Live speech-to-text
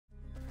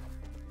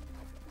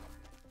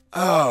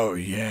Oh,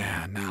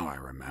 yeah, now I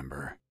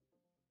remember.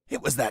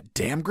 It was that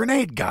damn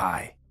grenade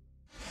guy.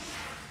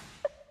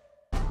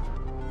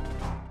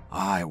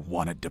 I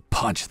wanted to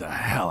punch the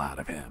hell out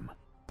of him,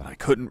 but I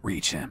couldn't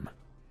reach him.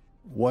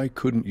 Why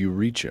couldn't you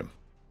reach him?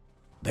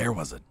 There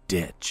was a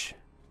ditch.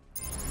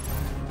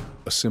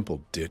 A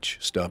simple ditch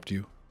stopped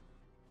you?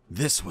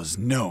 This was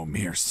no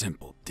mere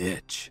simple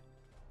ditch.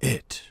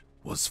 It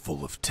was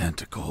full of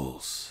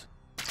tentacles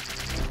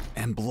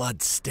and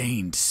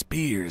blood-stained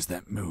spears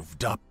that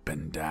moved up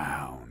and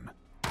down,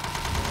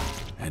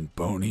 and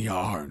bony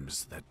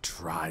arms that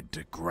tried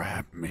to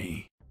grab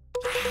me,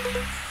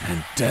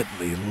 and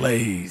deadly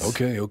lays.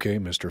 Okay,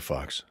 Mr.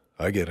 Fox.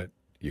 I get it.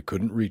 You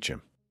couldn't reach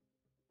him.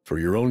 For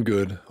your own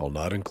good, I'll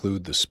not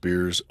include the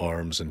spears,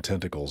 arms, and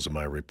tentacles in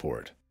my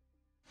report.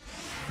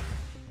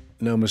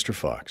 Now, Mr.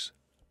 Fox,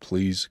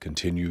 please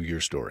continue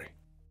your story.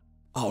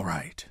 All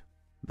right.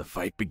 The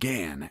fight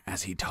began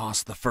as he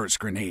tossed the first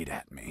grenade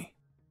at me.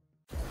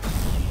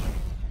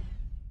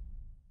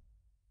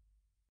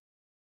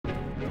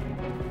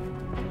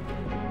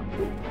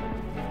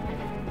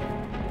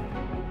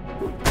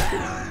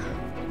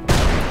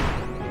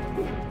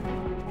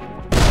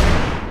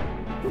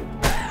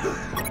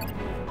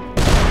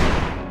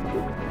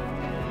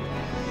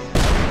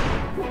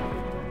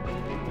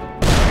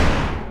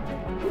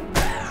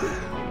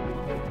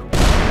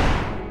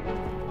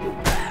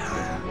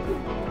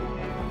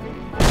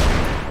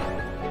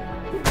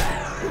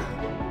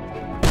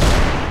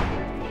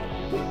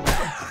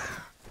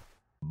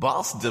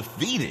 Boss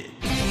defeated.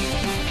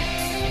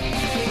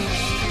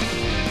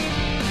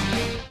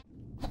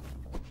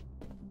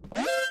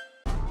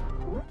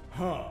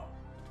 Huh.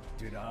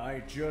 Did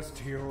I just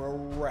hear a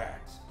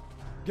rat?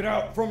 Get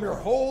out from your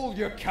hole,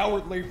 you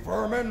cowardly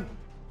vermin!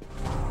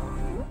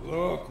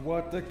 Look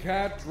what the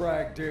cat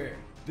dragged in.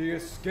 The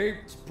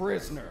escaped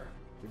prisoner.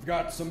 You've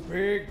got some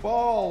big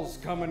balls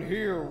coming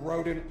here,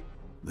 rodent.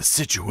 The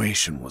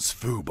situation was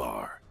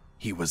foobar.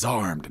 He was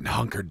armed and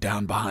hunkered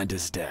down behind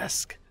his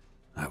desk.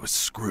 I was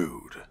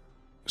screwed.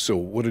 So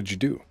what did you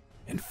do?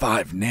 In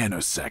 5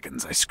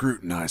 nanoseconds, I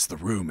scrutinized the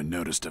room and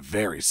noticed a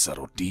very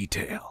subtle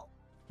detail.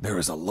 There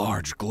was a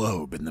large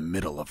globe in the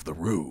middle of the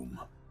room.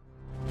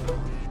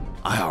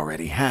 I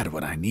already had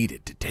what I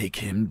needed to take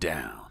him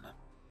down.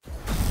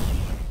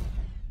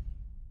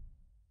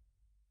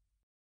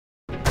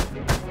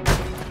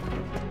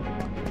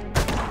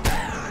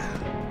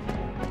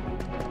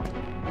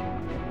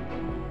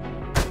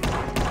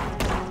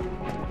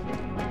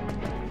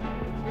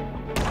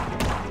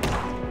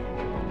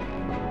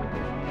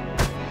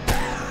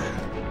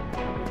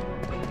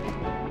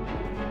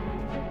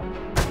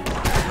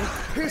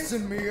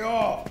 Pissing me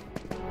off!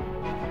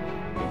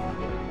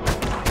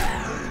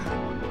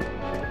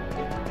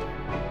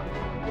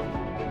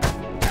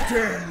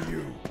 Damn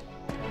you!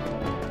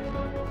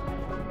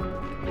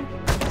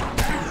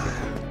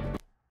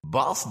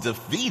 Boss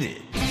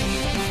defeated.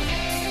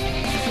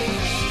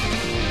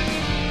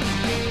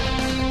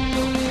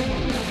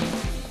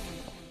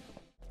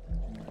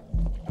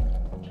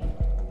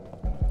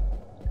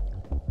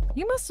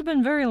 You must have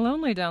been very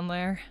lonely down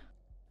there.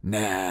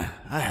 Nah,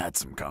 I had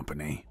some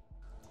company.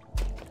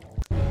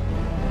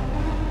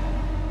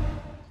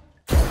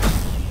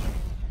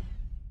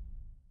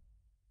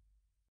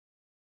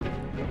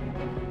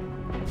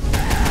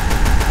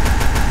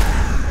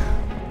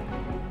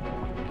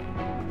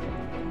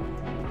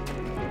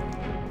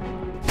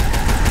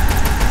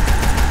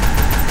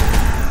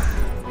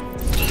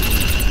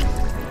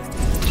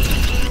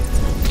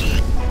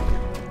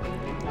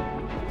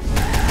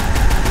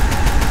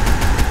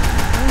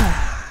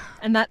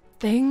 And that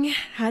thing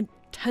had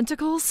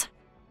tentacles?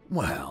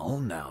 Well,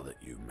 now that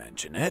you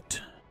mention it,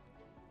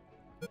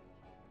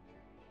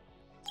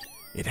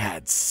 it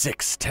had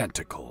 6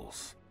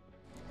 tentacles.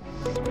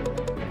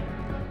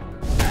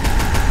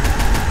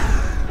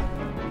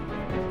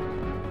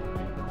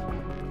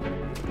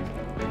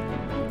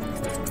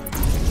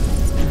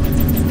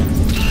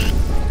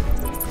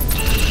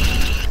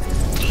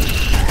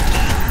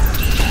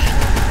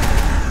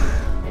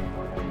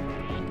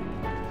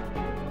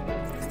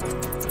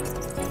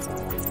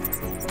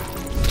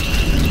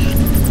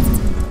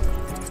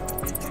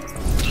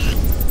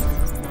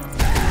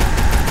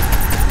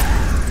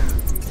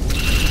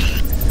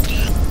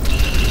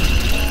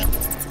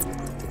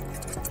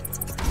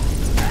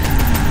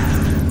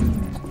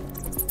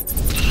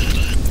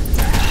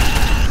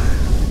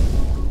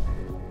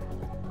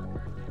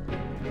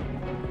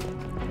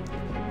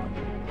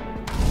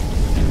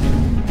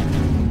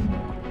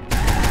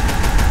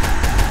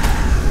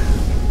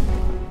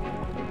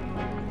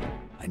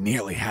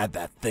 Nearly had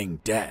that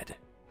thing dead,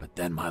 but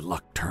then my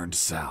luck turned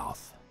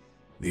south.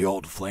 The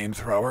old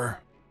flamethrower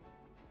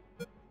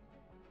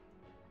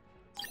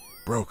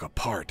broke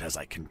apart as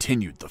I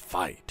continued the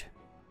fight.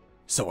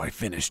 So I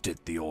finished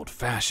it the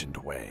old-fashioned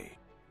way,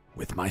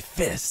 with my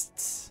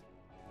fists.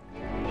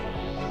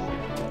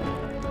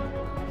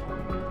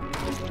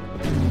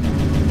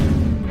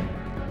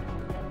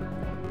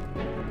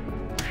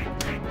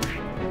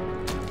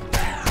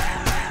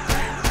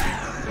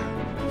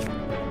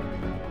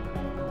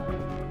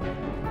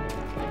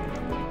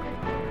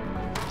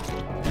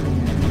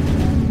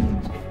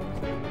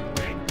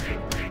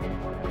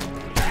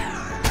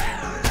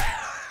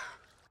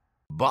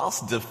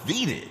 Boss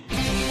defeated.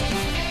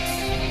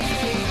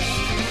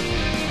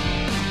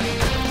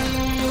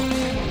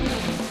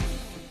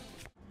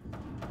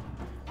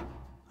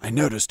 I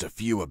noticed a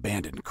few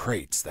abandoned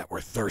crates that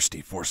were thirsty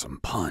for some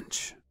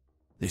punch.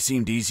 They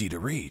seemed easy to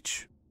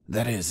reach.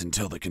 That is,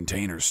 until the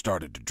containers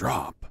started to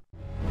drop.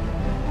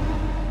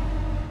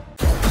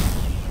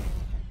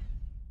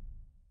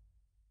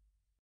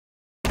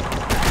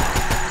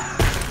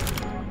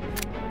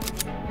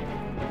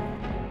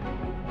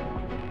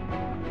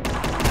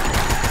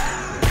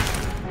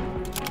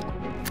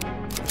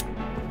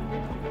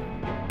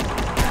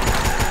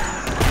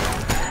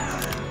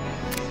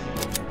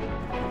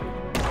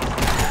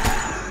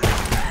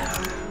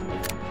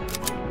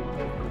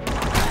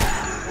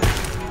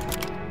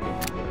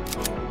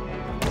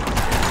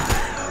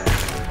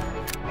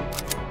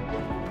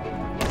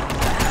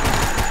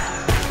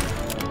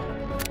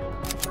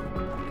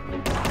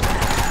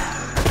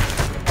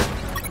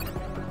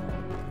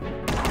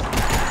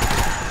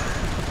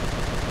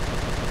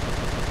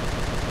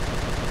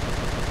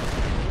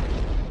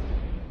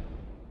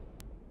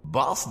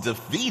 Boss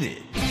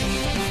defeated.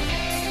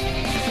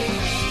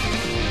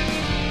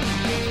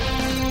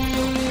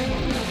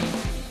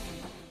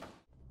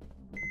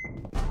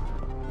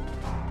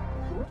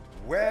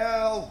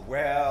 Well,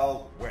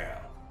 well,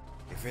 well.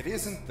 If it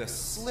isn't the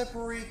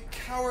slippery,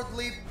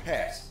 cowardly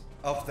pet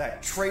of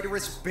that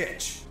traitorous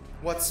bitch.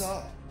 What's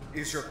up?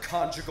 Is your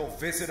conjugal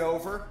visit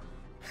over?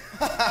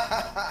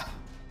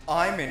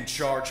 I'm in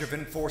charge of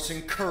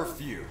enforcing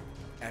curfew,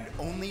 and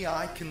only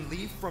I can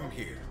leave from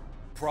here.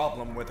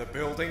 Problem with a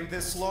building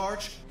this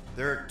large?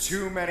 There are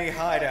too many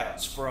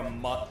hideouts for a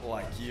mutt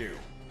like you.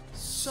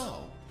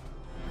 So,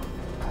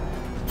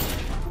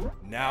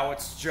 now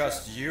it's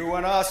just you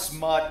and us,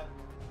 mutt.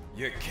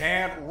 You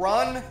can't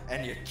run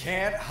and you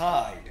can't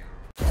hide.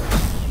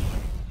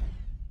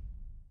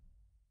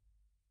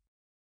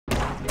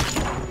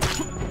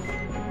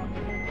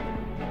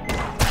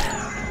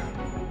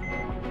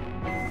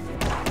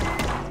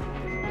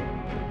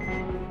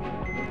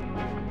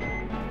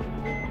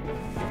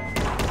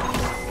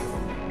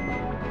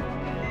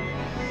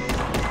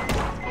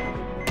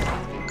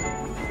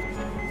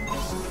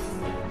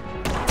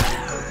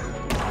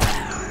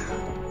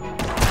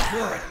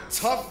 You're a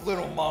tough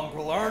little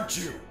mongrel, aren't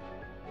you?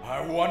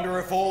 I wonder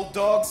if old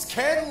dogs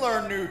can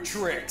learn new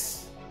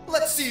tricks.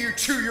 Let's see you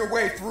chew your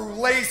way through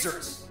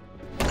lasers.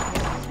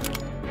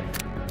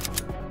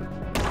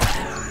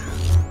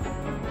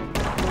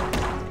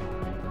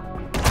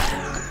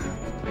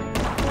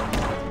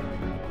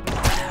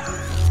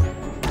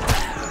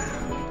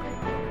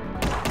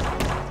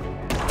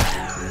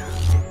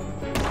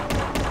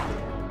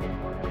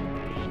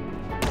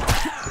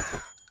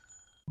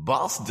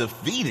 Boss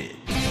defeated.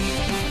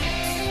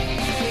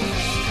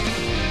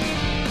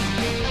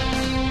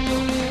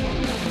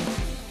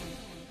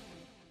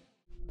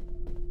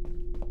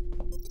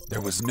 There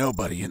was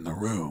nobody in the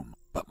room,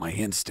 but my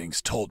instincts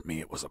told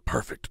me it was a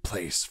perfect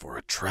place for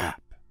a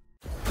trap.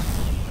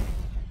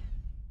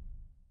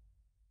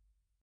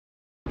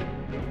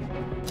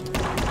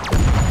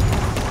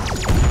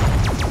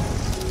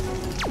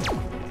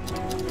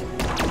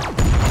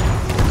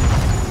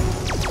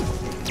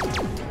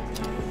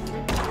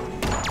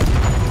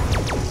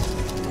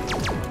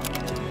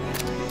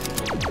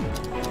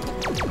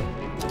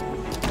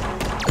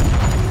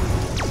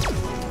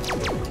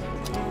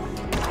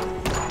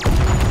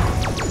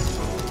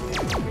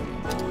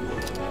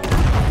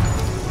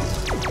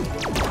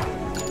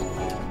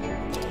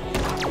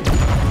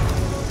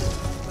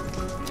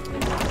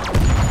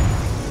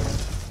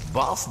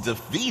 Boss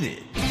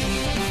defeated.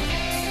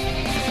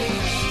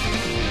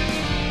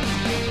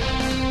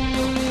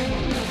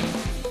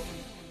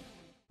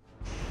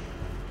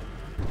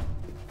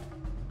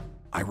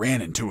 I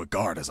ran into a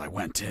guard as I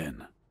went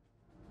in.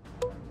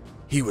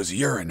 He was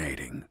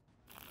urinating.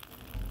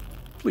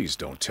 Please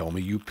don't tell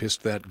me you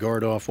pissed that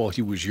guard off while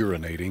he was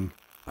urinating.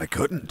 I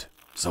couldn't.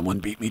 Someone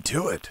beat me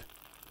to it.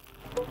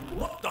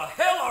 What the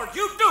hell are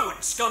you doing,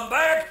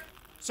 scumbag?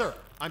 Sir,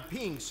 I'm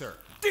peeing, sir.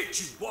 Did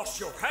you wash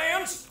your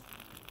hands?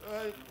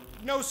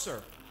 No,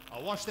 sir.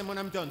 I'll wash them when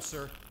I'm done,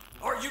 sir.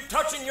 Are you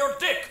touching your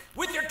dick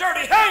with your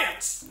dirty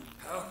hands?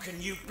 How can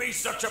you be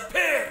such a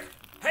pig?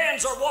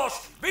 Hands are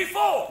washed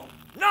before,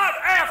 not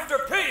after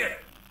peeing.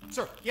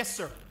 Sir, yes,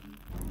 sir.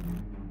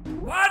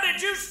 Why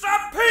did you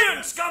stop peeing,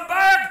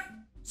 scumbag?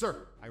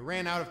 Sir, I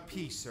ran out of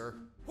pee, sir.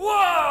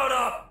 What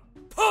a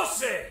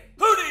pussy!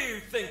 Who do you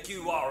think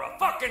you are, a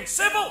fucking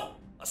Sybil?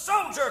 A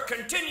soldier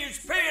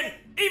continues peeing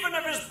even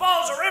if his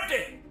balls are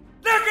empty.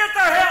 Now get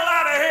the hell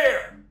out of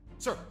here!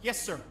 Sir,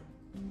 yes, sir.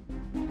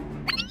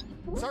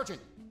 Sergeant,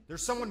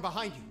 there's someone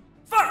behind you.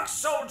 Fuck,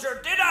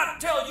 soldier, did I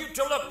tell you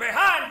to look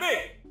behind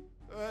me?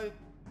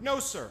 No,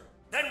 sir.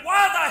 Then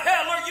why the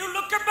hell are you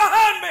looking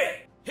behind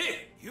me? Here,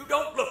 you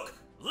don't look,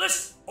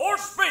 listen, or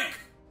speak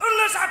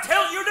unless I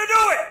tell you to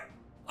do it.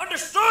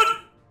 Understood?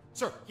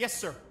 Sir, yes,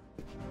 sir.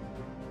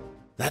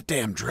 That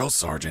damn drill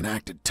sergeant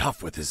acted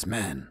tough with his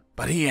men,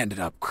 but he ended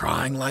up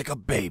crying like a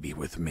baby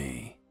with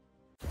me.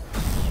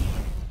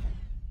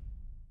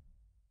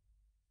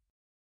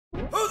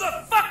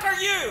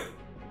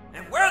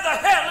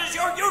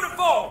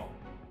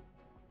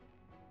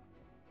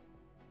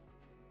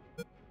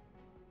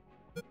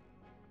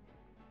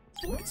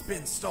 It's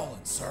been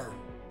stolen, sir.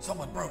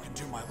 Someone broke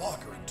into my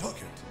locker and took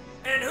it.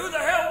 And who the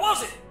hell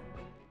was it?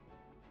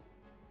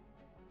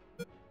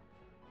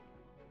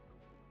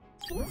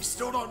 We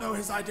still don't know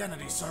his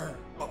identity, sir,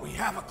 but we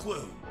have a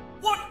clue.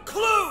 What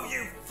clue,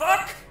 you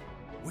fuck?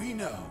 We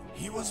know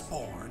he was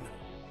born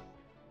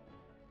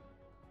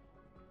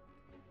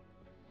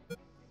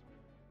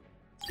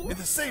in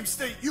the same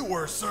state you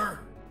were, sir.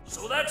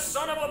 So that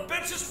son of a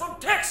bitch is from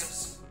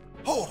Texas.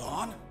 Hold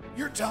on.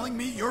 You're telling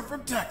me you're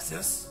from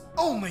Texas?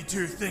 Only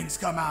two things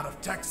come out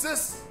of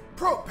Texas: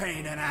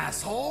 propane and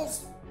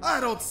assholes. I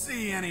don't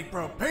see any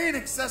propane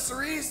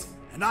accessories,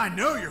 and I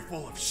know you're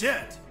full of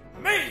shit.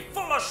 Me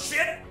full of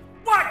shit?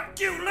 What,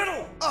 you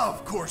little...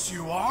 Of course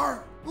you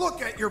are.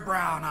 Look at your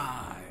brown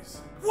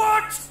eyes.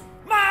 What?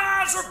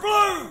 My eyes are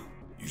blue!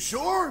 You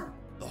sure?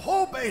 The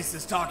whole base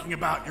is talking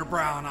about your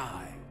brown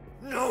eye.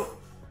 No!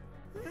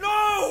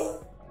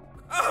 No!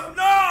 I'm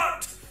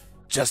not!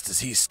 Just as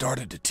he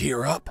started to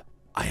tear up,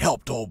 I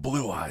helped old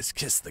Blue Eyes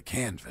kiss the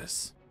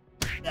canvas.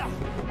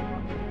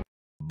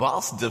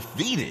 Boss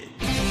defeated.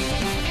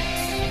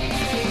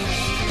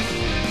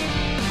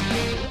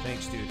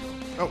 Thanks, dude.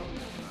 Oh,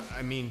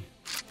 I mean...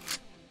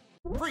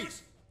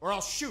 Freeze, or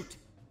I'll shoot.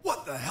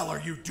 What the hell are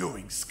you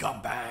doing,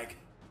 scumbag?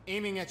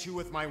 Aiming at you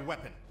with my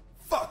weapon.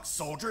 Fuck,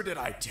 soldier, did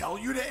I tell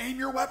you to aim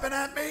your weapon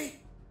at me?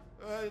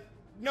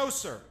 No,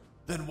 sir.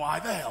 Then why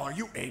the hell are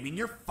you aiming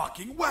your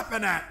fucking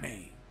weapon at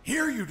me?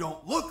 Here you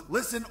don't look,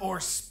 listen, or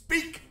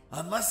speak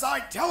unless I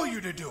tell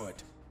you to do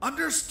it.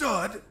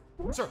 Understood?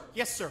 Sir,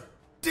 yes, sir.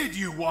 Did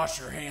you wash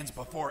your hands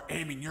before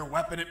aiming your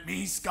weapon at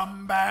me,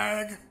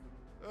 scumbag?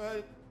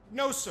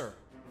 No, sir.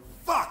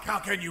 Fuck, how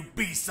can you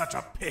be such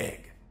a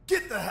pig?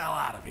 Get the hell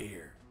out of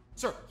here.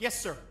 Sir, yes,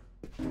 sir.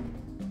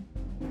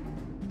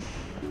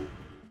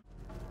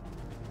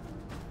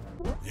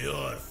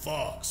 You're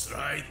Fox,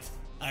 right?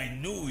 I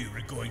knew you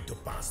were going to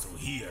pass through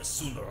here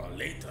sooner or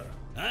later.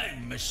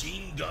 I'm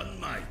Machine Gun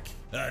Mike.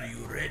 Are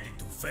you ready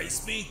to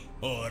face me?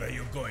 Or are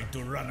you going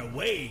to run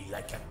away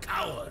like a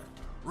coward?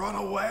 Run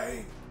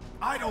away?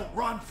 I don't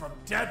run from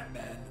dead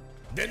men.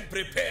 Then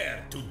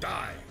prepare to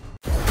die.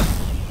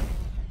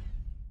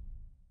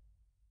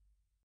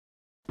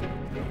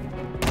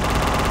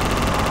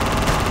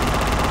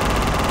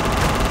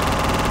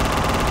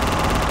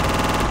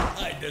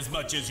 Hide as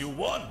much as you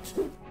want.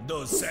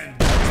 Those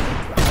sandbags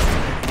will blast.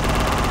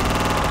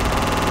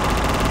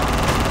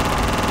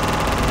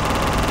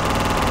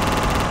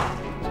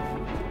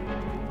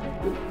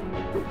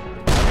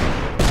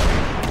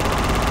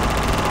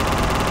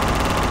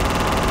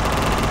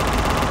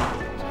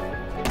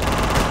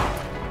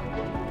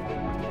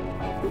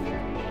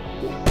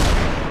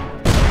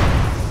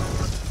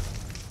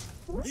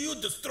 You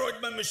destroyed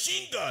my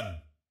machine gun!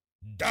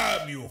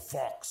 Damn you,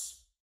 Fox!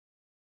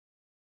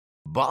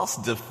 Boss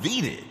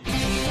defeated.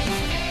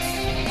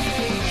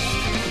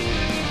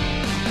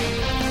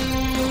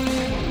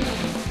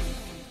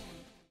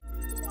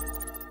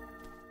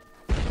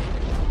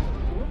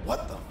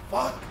 What the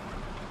fuck?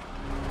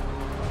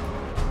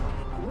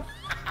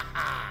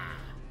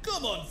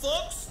 Come on,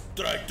 Fox!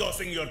 Try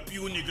tossing your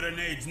puny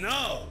grenades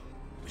now!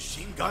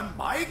 Machine Gun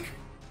Mike?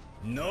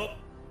 Nope.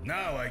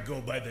 Now I go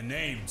by the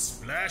name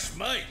Splash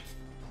Mike.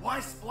 Why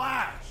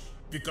Splash?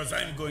 Because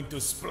I'm going to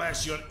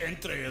splash your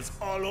entrails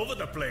all over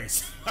the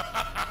place.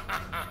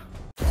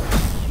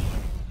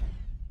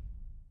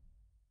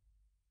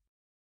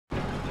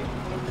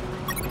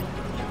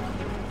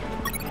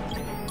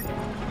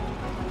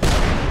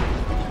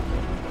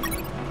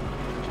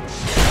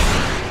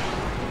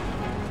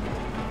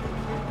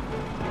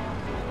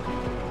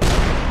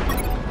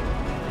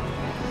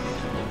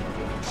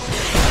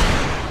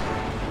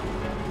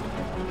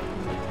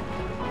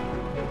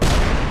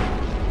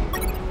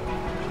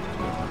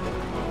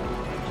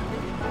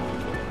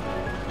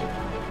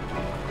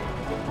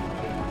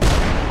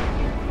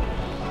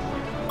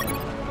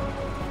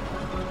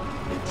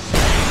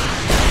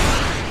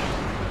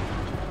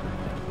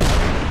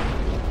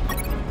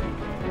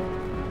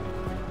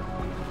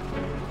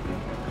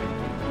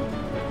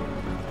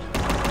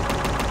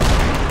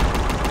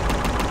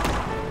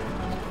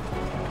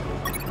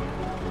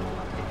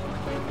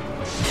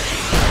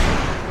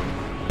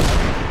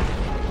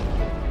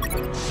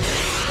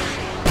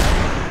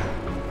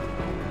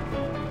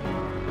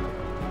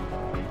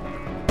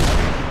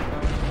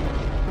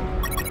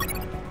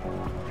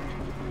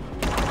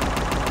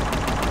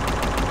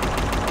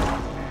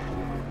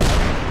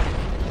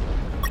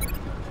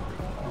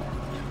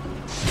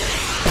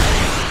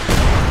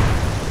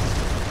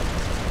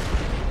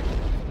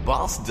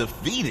 Boss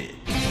defeated.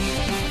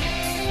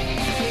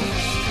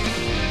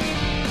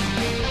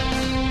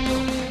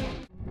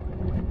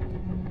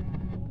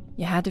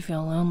 You had to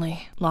feel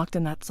lonely, locked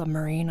in that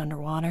submarine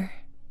underwater.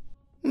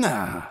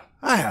 Nah,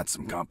 I had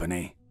some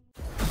company.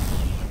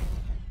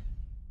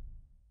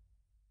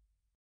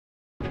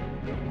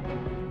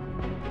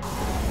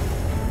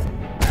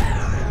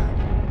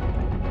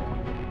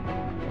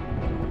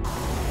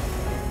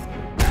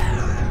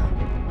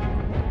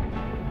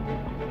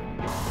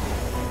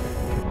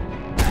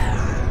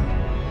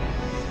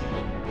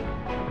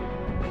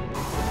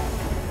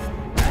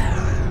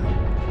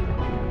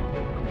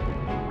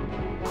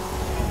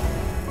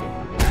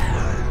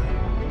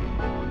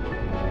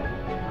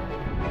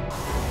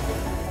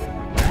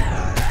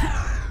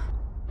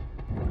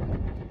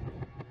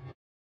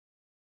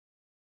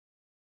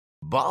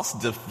 Boss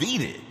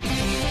defeated.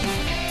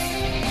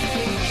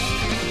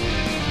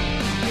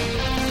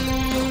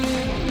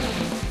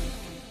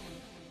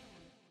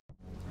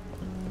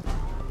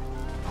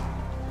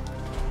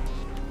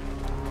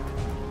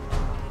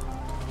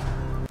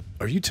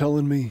 Are you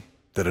telling me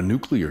that a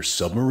nuclear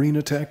submarine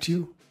attacked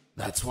you?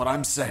 That's what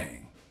I'm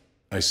saying.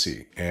 I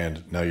see.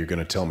 And now you're going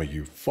to tell me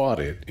you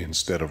fought it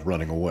instead of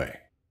running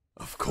away.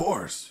 Of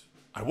course.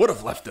 I would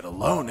have left it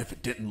alone if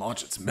it didn't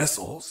launch its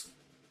missiles.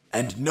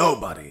 And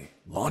nobody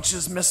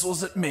launches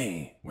missiles at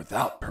me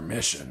without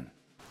permission.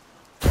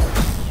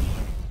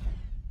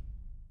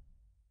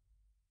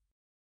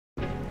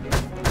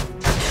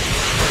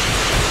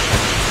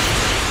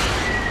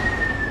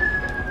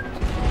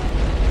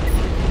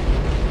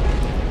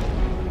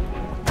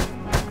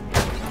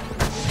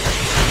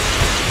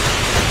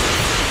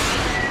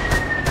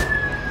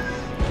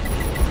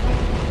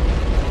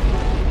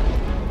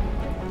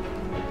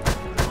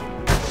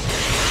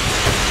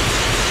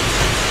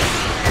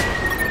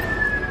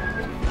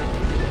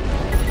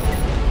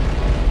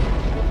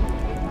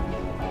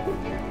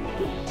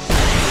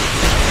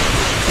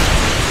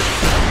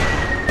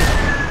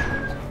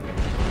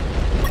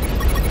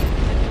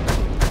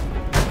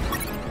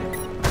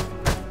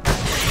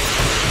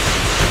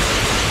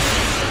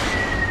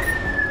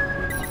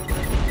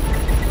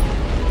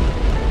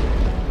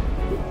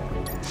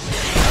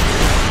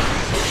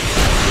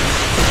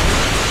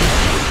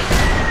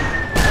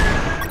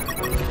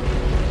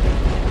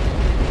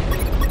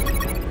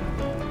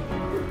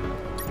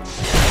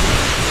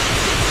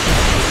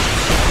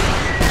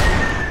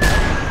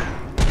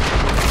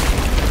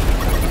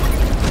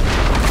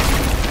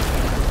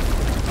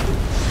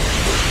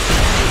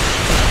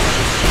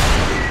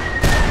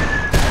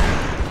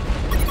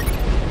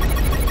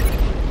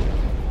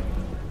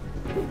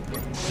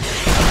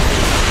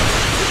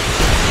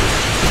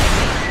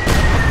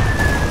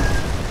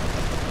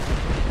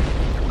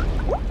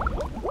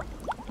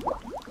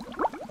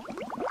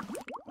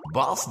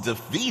 Boss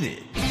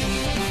defeated.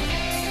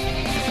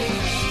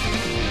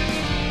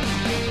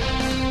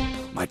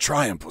 My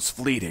triumph was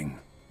fleeting.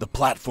 The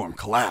platform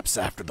collapsed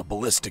after the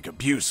ballistic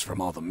abuse from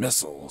all the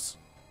missiles.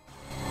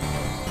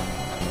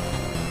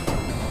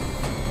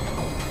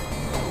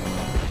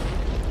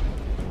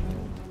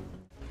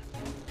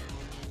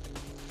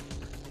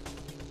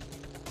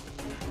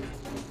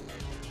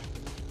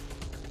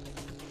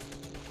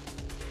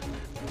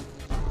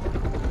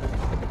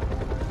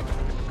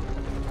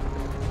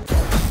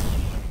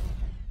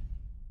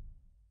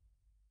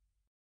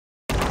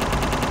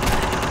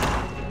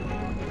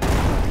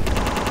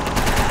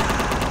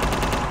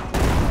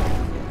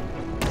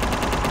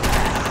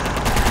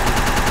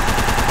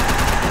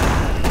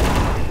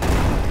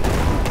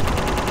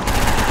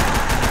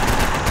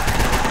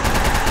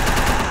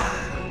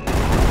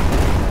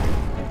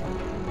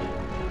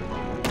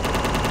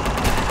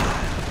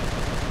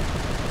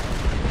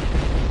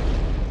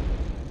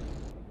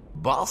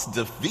 Boss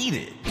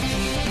defeated.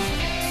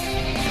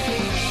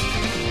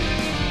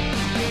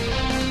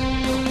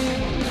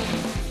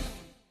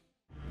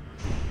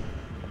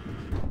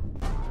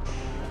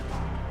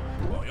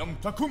 I am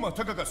Takuma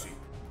Takagashi,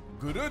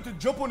 great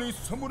Japanese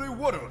samurai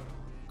warrior,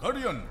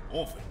 guardian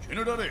of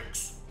General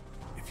X.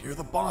 If you're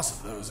the boss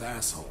of those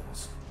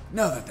assholes,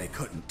 know that they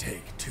couldn't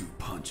take 2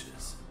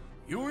 punches.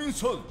 You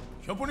insult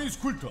Japanese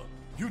culture,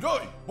 you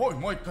die by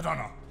my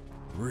katana.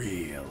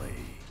 Really?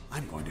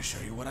 I'm going to show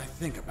you what I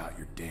think about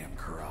your damn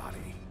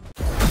karate.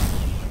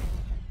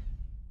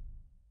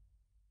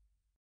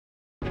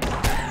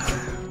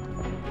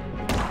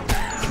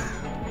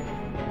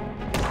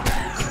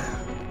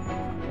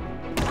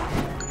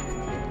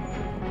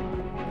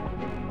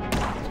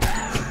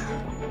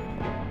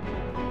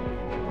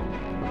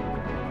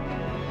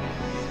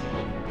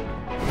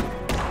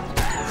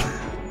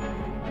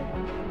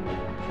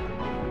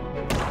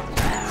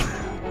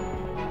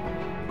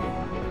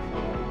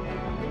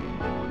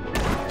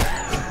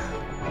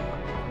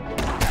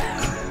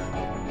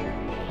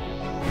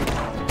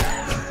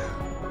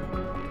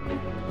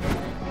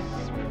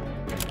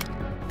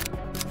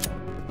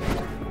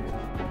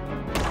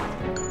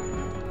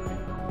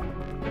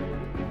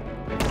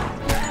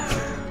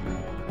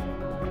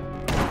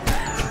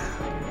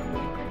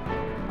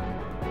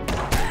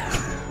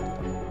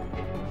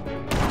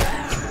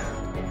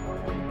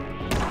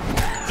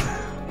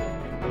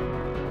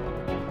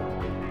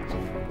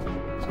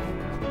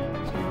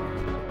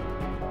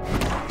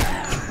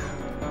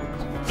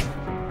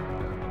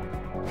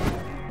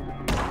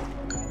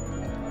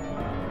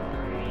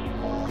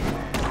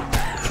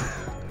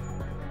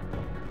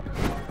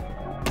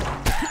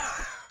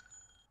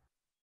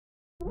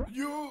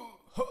 You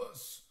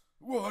has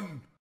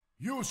won.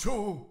 You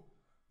show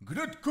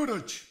great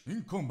courage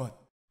in combat.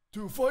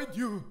 To fight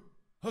you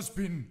has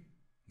been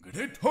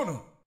great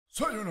honor.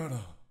 Sayonara.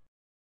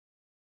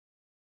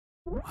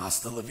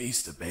 Hasta la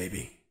vista,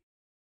 baby.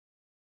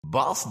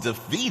 Boss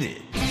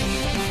defeated.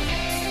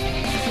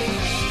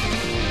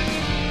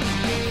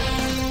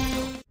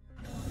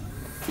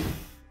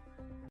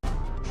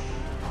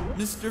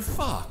 Mr.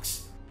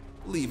 Fox,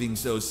 Leaving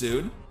so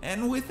soon,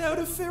 and without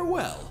a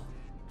farewell.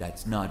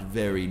 That's not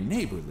very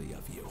neighborly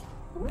of you.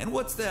 And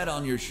what's that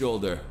on your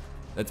shoulder?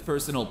 That's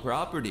personal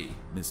property,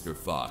 Mr.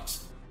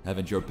 Fox.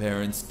 Haven't your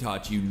parents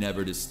taught you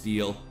never to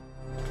steal?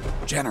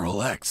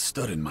 General X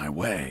stood in my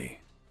way,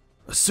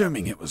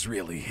 assuming it was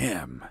really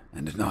him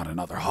and not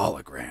another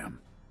hologram.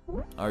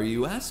 Are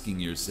you asking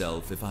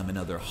yourself if I'm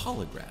another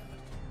hologram?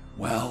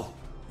 Well,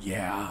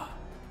 yeah.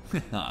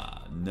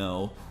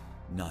 No,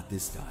 not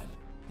this time.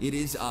 It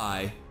is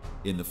I,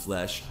 in the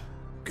flesh.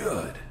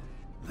 Good.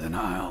 Then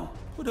I'll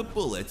put a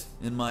bullet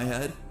in my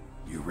head.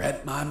 You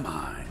read my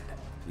mind.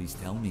 Please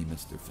tell me,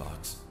 Mr.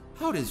 Fox,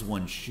 how does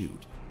one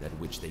shoot that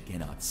which they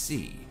cannot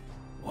see?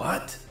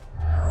 What?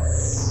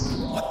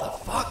 What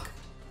the fuck?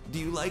 Do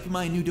you like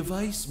my new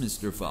device,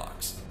 Mr.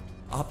 Fox?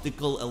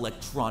 Optical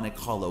electronic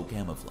hollow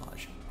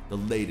camouflage, the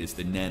latest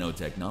in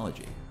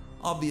nanotechnology.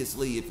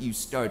 Obviously, if you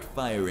start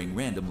firing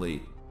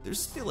randomly, there's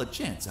still a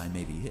chance I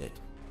may be hit.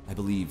 I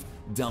believe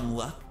dumb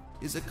luck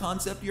is a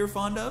concept you're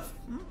fond of?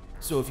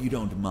 So if you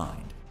don't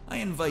mind, I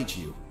invite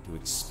you to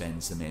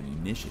expend some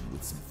ammunition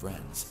with some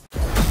friends.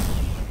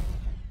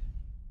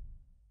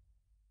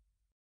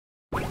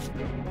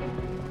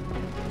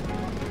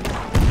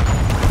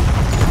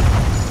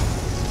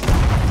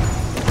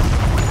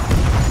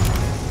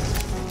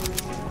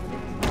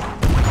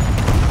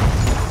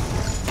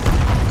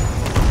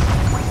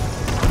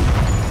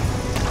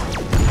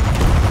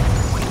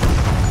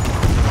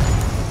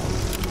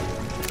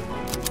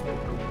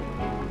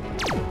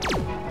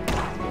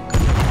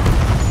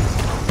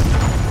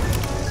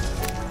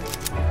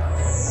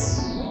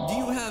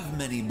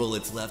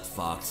 Bullets left,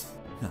 Fox?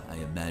 I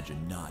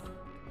imagine not.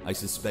 I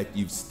suspect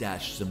you've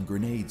stashed some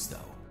grenades, though.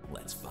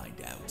 Let's find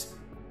out.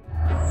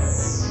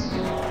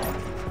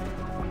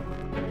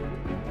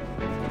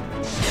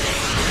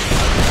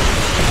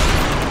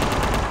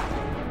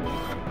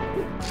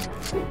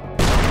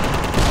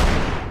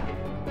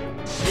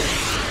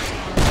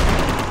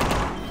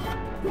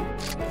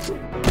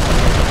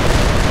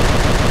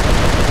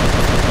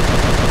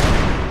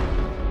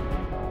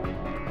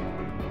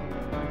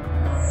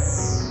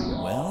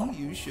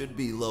 Should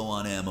be low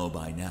on ammo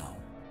by now,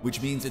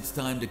 which means it's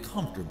time to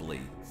comfortably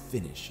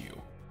finish you.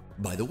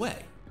 By the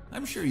way,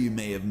 I'm sure you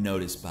may have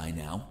noticed by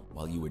now,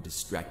 while you were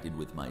distracted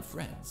with my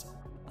friends,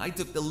 I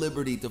took the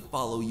liberty to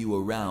follow you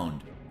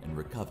around and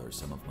recover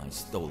some of my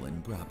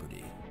stolen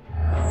property.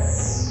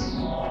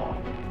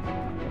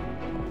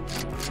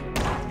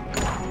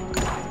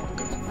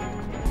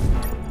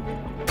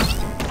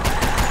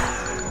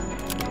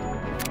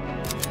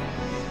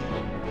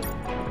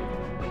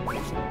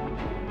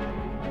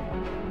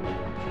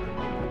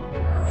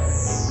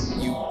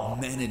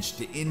 Managed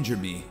to injure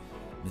me,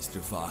 Mr.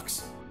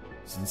 Fox.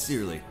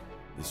 Sincerely,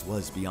 this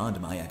was beyond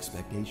my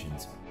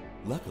expectations.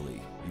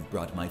 Luckily, you've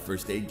brought my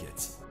first aid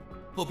kits.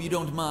 Hope you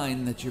don't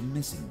mind that you're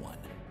missing one.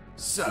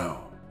 So,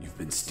 you've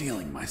been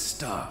stealing my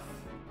stuff.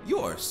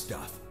 Your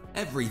stuff.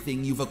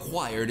 Everything you've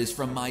acquired is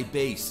from my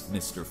base,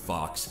 Mr.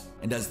 Fox.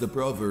 And as the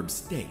proverb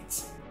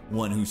states,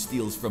 one who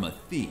steals from a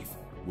thief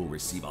will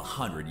receive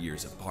 100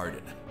 years of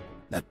pardon.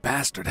 That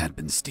bastard had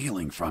been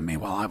stealing from me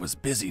while I was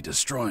busy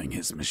destroying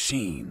his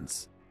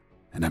machines.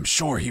 And I'm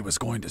sure he was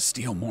going to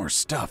steal more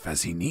stuff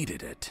as he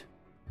needed it.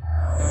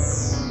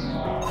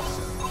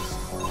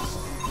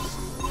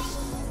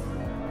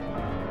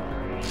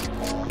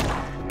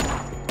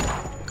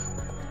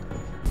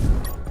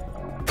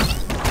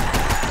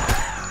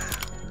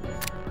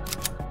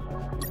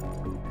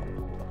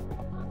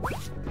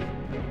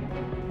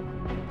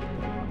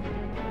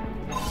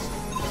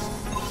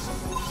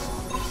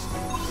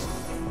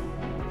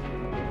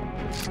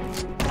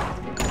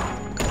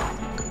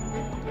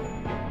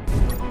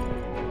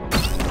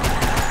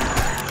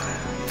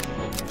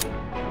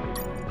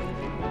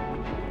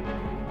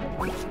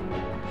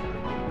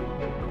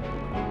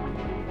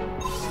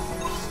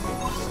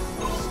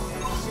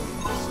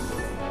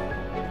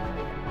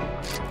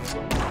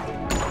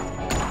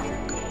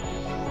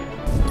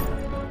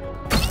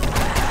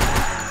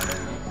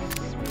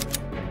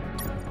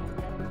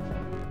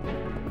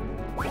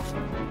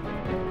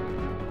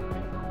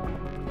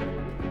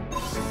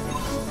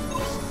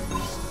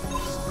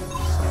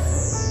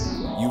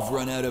 You've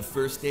run out of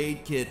first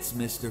aid kits,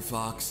 Mr.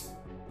 Fox.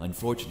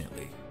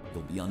 Unfortunately,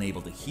 you'll be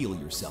unable to heal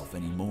yourself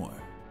anymore.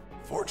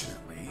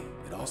 Fortunately,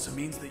 it also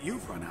means that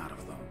you've run out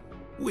of them.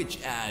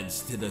 Which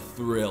adds to the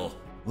thrill.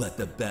 Let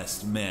the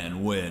best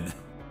man win.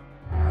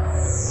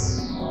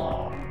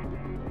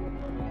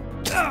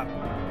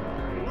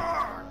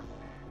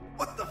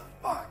 What the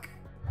fuck?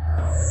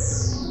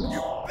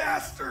 You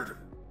bastard!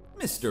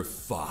 Mr.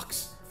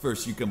 Fox,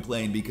 first you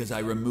complain because I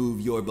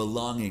remove your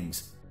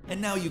belongings. And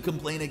now you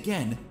complain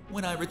again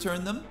when I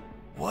return them?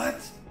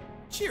 What?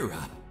 Cheer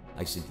up.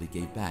 I simply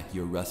gave back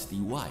your rusty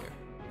wire.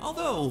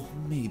 Although,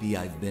 maybe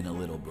I've been a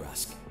little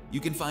brusque. You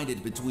can find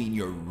it between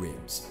your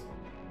ribs.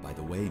 By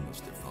the way,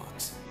 Mr.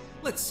 Fox,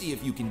 let's see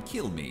if you can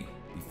kill me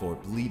before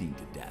bleeding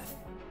to death.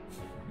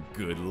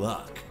 Good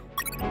luck.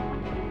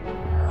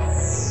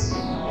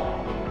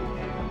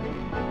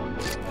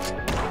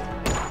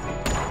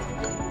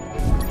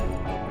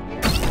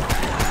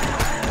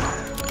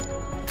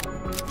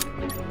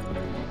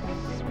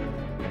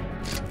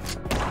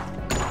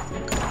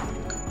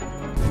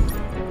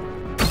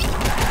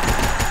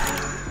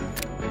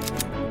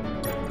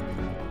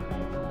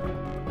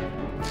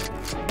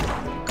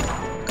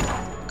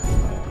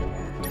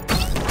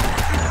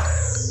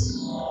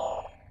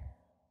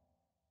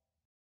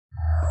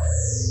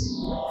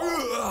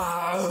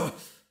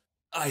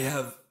 I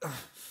have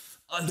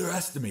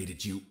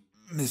underestimated you,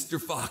 Mr.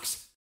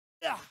 Fox.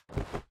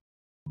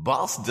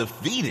 Boss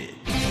defeated.